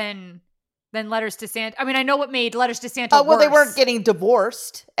than Letters to Santa. I mean, I know what made Letters to Santa worse. They weren't getting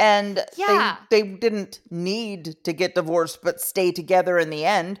divorced, and they didn't need to get divorced, but stay together in the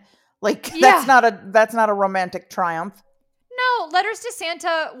end. That's not a romantic triumph. No, Letters to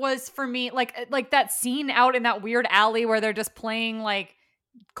Santa was for me like that scene out in that weird alley where they're just playing like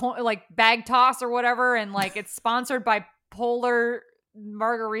bag toss or whatever, and it's sponsored by Polar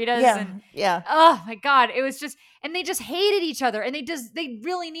margaritas. Yeah. Oh my God, it was just, and they just hated each other, and they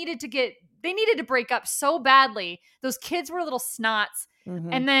really needed to break up so badly. Those kids were little snots.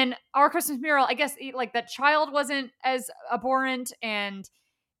 Mm-hmm. And then Our Christmas Mural, I guess that child wasn't as abhorrent, and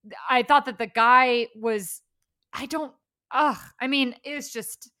I thought that the guy was, it was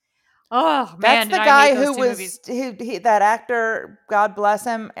just, oh man. That's the guy who was, that actor, God bless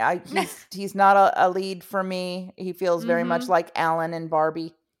him. He's not a lead for me. He feels very much like Alan in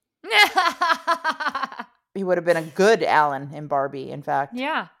Barbie. He would have been a good Alan in Barbie, in fact.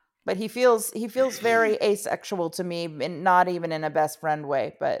 Yeah. But he feels very asexual to me, and not even in a best friend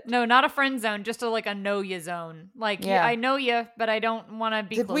way. But no, not a friend zone, just a know you zone. I know you, but I don't want to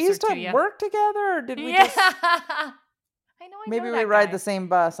be closer to you. Did we used to work together, or did we just... I know maybe we ride the same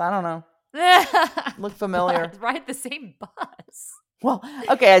bus. I don't know. Look familiar. Ride the same bus. Well,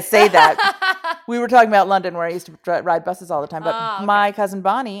 okay, I say that. We were talking about London, where I used to ride buses all the time. But my cousin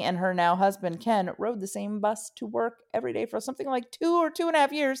Bonnie and her now husband Ken rode the same bus to work every day for something like 2 or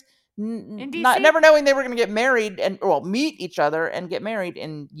 2.5 years. In DC? Never knowing they were going to get married and meet each other and get married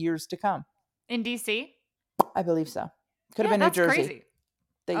in years to come. In DC? I believe so. Could have been New Jersey. Crazy.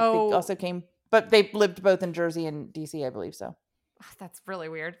 They also came, but they lived both in Jersey and DC, I believe so. That's really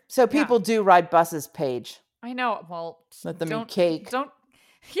weird. So people do ride buses, Paige. I know. Well, let them eat cake.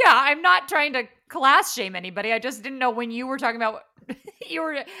 Yeah, I'm not trying to class shame anybody. I just didn't know when you were talking about, you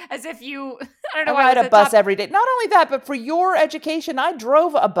were as if you, I don't know. I ride a bus every day. Not only that, but for your education, I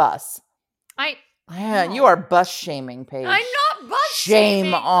drove a bus. Man, you are bus shaming, Paige. I'm not bus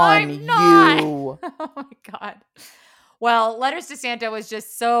shaming. Shame on you. Oh my God. Well, Letters to Santa was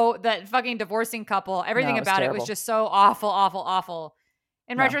just so, that fucking divorcing couple, everything about terrible. It was just so awful, awful, awful.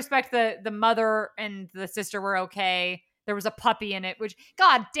 In retrospect, the mother and the sister were okay. There was a puppy in it, which,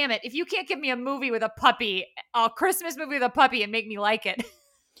 God damn it, if you can't give me a movie with a puppy, a Christmas movie with a puppy, and make me like it.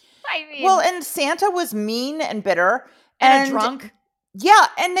 Well, and Santa was mean and bitter. And a drunk. Yeah,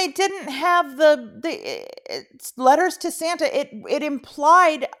 and they didn't have the Letters to Santa. It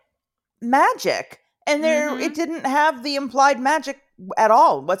implied magic. And it didn't have the implied magic at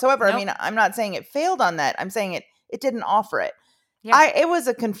all whatsoever. Nope. I mean, I'm not saying it failed on that. I'm saying it didn't offer it. Yeah. It was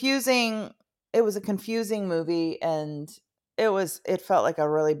a confusing movie, and it felt like a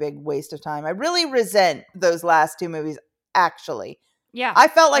really big waste of time. I really resent those last 2 movies, actually. Yeah. I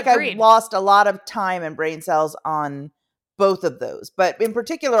felt like I lost a lot of time and brain cells on both of those. But in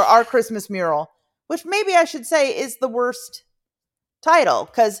particular, Our Christmas Mural, which maybe I should say is the worst title,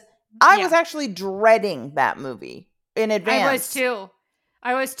 because I was actually dreading that movie in advance.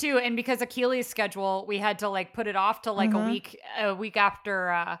 I was too. And because Achilles' schedule, we had to put it off to a week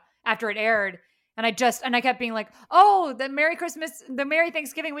after it aired. And I kept being like, oh, the Merry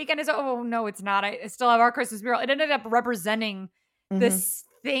Thanksgiving weekend is, oh no, it's not. I still have Our Christmas Mural. It ended up representing this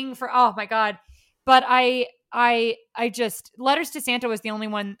thing for, oh my God. But I just, Letters to Santa was the only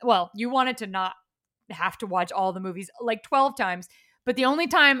one. Well, you wanted to not have to watch all the movies like 12 times. But the only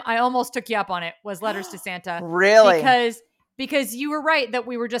time I almost took you up on it was Letters to Santa. Really? Because you were right that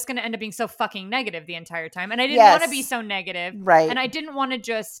we were just going to end up being so fucking negative the entire time. And I didn't want to be so negative. Right. And I didn't want to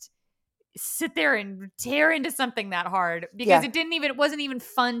just sit there and tear into something that hard because it wasn't even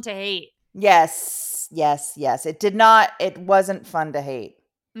fun to hate. Yes. It wasn't fun to hate.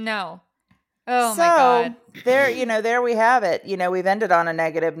 No. Oh my God. There we have it. We've ended on a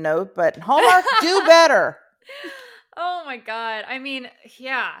negative note, but Hallmark, do better. Oh my God. I mean,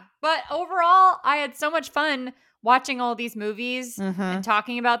 yeah. But overall, I had so much fun watching all these movies and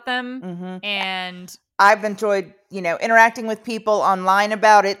talking about them. And I've enjoyed, interacting with people online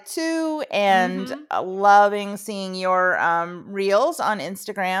about it too, and loving seeing your reels on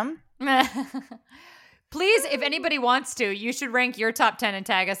Instagram. Please, if anybody wants to, you should rank your top 10 and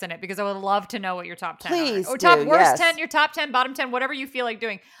tag us in it because I would love to know what your top 10 Please are. Or do, worst 10, your top 10, bottom 10, whatever you feel like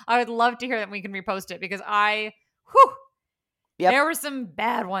doing. I would love to hear that we can repost it because there were some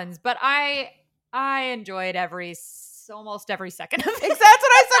bad ones, but I enjoyed almost every second of it. That's what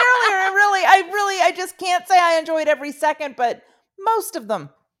I said earlier. I just can't say I enjoyed every second, but most of them.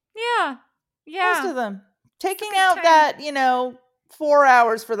 Yeah. Most of them. Taking out that, 4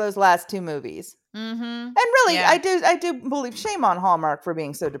 hours for those last two movies. And really, I do believe shame on Hallmark for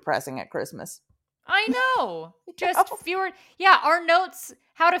being so depressing at Christmas. I know. Just fewer. Yeah, our notes,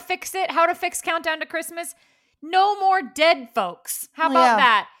 how to fix it, how to fix Countdown to Christmas. No more dead folks. How about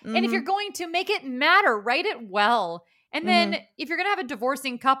that? And if you're going to make it matter, write it well. And then if you're going to have a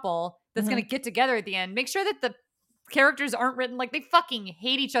divorcing couple that's going to get together at the end, make sure that the characters aren't written like they fucking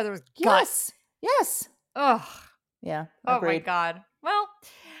hate each other's guts. Yes. Ugh. Yeah. Agreed. Oh my God. Well,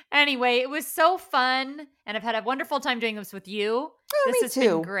 anyway, it was so fun. And I've had a wonderful time doing this with you. This has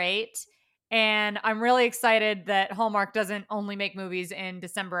been great. And I'm really excited that Hallmark doesn't only make movies in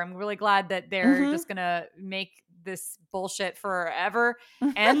December. I'm really glad that they're just going to make this bullshit forever.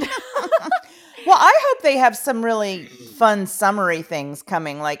 And well, I hope they have some really fun summery things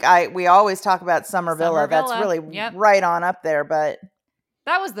coming. Like we always talk about Summer Villa. That's really right on up there, but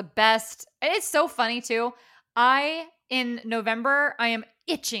that was the best. It's so funny too. In November, I am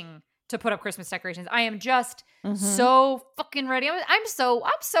itching to put up Christmas decorations. I am just so fucking ready. I'm so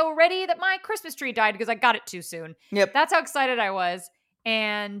ready that my Christmas tree died because I got it too soon. Yep. That's how excited I was.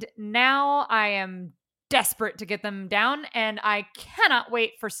 And now I am desperate to get them down, and I cannot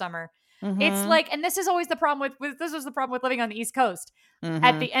wait for summer. It's like, and this is always the problem this was the problem with living on the East Coast.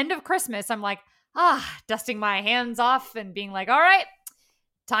 At the end of Christmas, I'm like, dusting my hands off and being like, all right,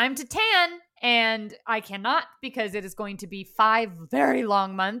 time to tan. And I cannot because it is going to be 5 very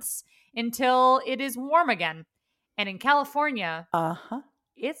long months until it is warm again. And in California,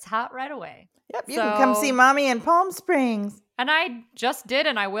 it's hot right away. Yep, you can come see Mommy in Palm Springs. And I just did,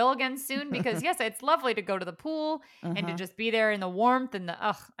 and I will again soon because, yes, it's lovely to go to the pool and to just be there in the warmth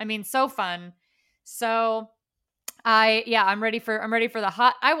and so fun. So I'm ready for the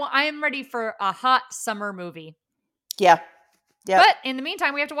hot. I am ready for a hot summer movie. Yeah. Yeah. But in the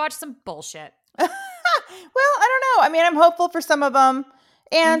meantime, we have to watch some bullshit. Well, I don't know. I mean, I'm hopeful for some of them.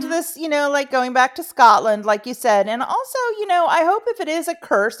 And this, like going back to Scotland, like you said. And also, I hope if it is a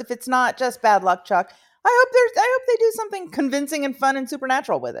curse, if it's not just bad luck, Chuck, I hope they do something convincing and fun and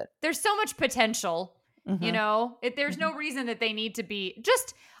supernatural with it. There's so much potential, there's no reason that they need to be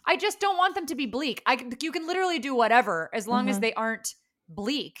I just don't want them to be bleak. You can literally do whatever as long as they aren't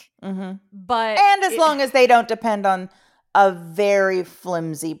bleak. But as long as they don't depend on a very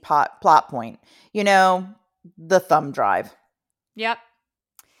flimsy plot point, the thumb drive. Yep.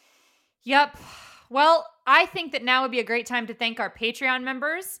 Well, I think that now would be a great time to thank our Patreon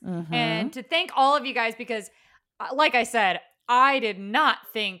members and to thank all of you guys because, like I said, I did not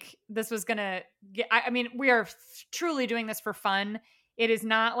think this was going to get, we are truly doing this for fun. It is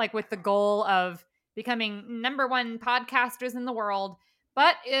not like with the goal of becoming #1 podcasters in the world.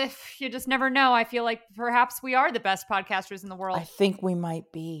 But if you just never know, I feel like perhaps we are the best podcasters in the world. I think we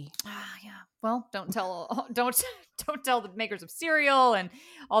might be. Yeah. Well, don't tell the makers of cereal and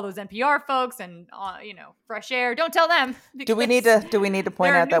all those NPR folks and Fresh Air. Don't tell them. Do we need to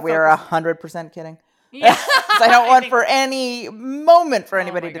point out that we are 100% kidding? Yeah. I don't want for any moment for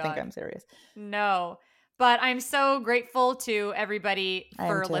anybody to think I'm serious. No. But I'm so grateful to everybody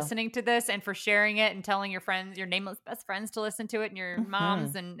for listening to this and for sharing it and telling your friends, your nameless best friends to listen to it and your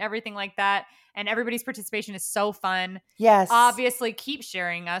moms and everything like that. And everybody's participation is so fun. Yes. Obviously, keep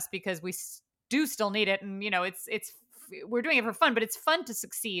sharing us because we do still need it. And, it's we're doing it for fun, but it's fun to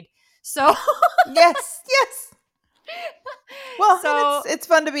succeed. So yes. Well, it's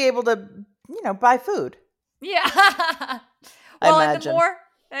fun to be able to, buy food. Yeah. Well, I imagine.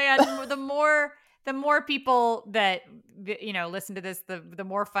 And the more the more people that, listen to this, the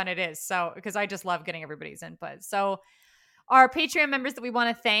more fun it is. So, because I just love getting everybody's input. So our Patreon members that we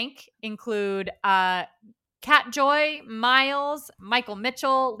want to thank include Kat Joy, Miles, Michael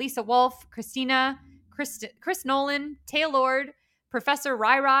Mitchell, Lisa Wolf, Christina, Chris Nolan, Taylor Lord, Professor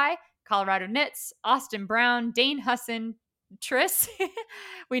Rai Rai, Colorado Knits, Austin Brown, Dane Husson, Triss.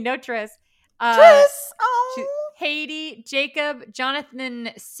 We know Triss. Triss! Oh. Haiti, Jacob, Jonathan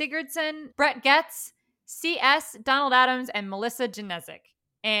Sigurdsson, Brett Getz, CS, Donald Adams, and Melissa Janezik.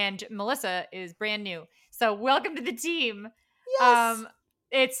 And Melissa is brand new. So welcome to the team. Yes.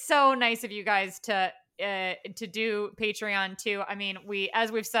 It's so nice of you guys to do Patreon too. I mean,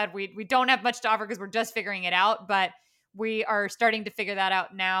 as we've said, we don't have much to offer because we're just figuring it out, but we are starting to figure that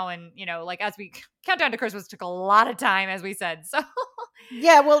out now. And, as we countdown to Christmas took a lot of time, as we said. So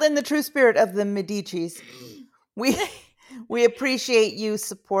yeah, well, in the true spirit of the Medicis, we appreciate you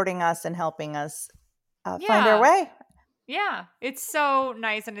supporting us and helping us find our way. Yeah, it's so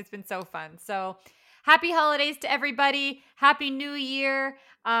nice and it's been so fun. So happy holidays to everybody. Happy New Year.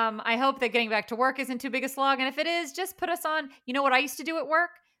 I hope that getting back to work isn't too big a slog. And if it is, just put us on. You know what I used to do at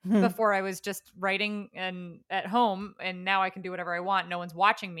work? Before I was just writing and at home, and now I can do whatever I want. No one's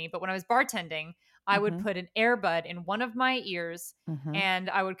watching me. But when I was bartending, I would put an earbud in one of my ears and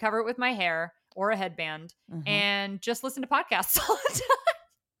I would cover it with my hair or a headband and just listen to podcasts all the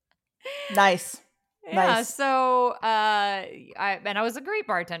time. Nice. Yeah, nice. So I was a great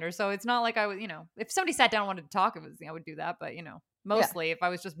bartender. So it's not like I was, if somebody sat down and wanted to talk, I would do that. But mostly if I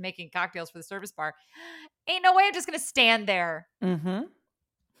was just making cocktails for the service bar, ain't no way I'm just gonna stand there.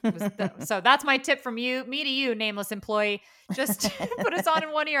 So that's my tip from me to you, nameless employee. Just put us on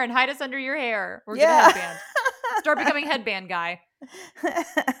in one ear and hide us under your hair. We're gonna headband. Start becoming headband guy.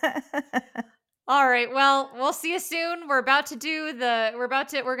 All right. Well, we'll see you soon. We're about to do these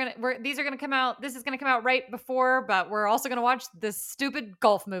are gonna come out. This is gonna come out right before, but we're also gonna watch this stupid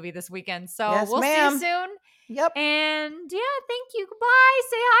golf movie this weekend. So we'll see you soon. Yep. And yeah, thank you. Goodbye.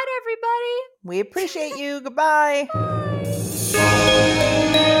 Say hi to everybody. We appreciate you. Goodbye.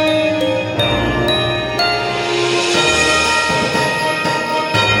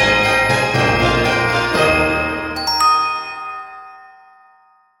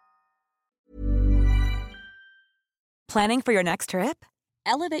 Planning for your next trip?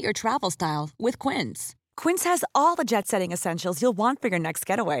 Elevate your travel style with Quince. Quince has all the jet-setting essentials you'll want for your next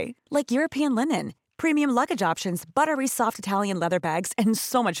getaway, like European linen, premium luggage options, buttery soft Italian leather bags, and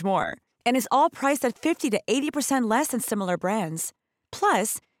so much more. And is all priced at 50 to 80% less than similar brands.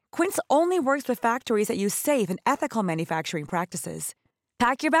 Plus, Quince only works with factories that use safe and ethical manufacturing practices.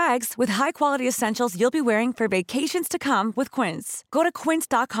 Pack your bags with high-quality essentials you'll be wearing for vacations to come with Quince. Go to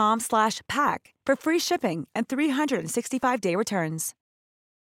quince.com/pack for free shipping and 365-day returns.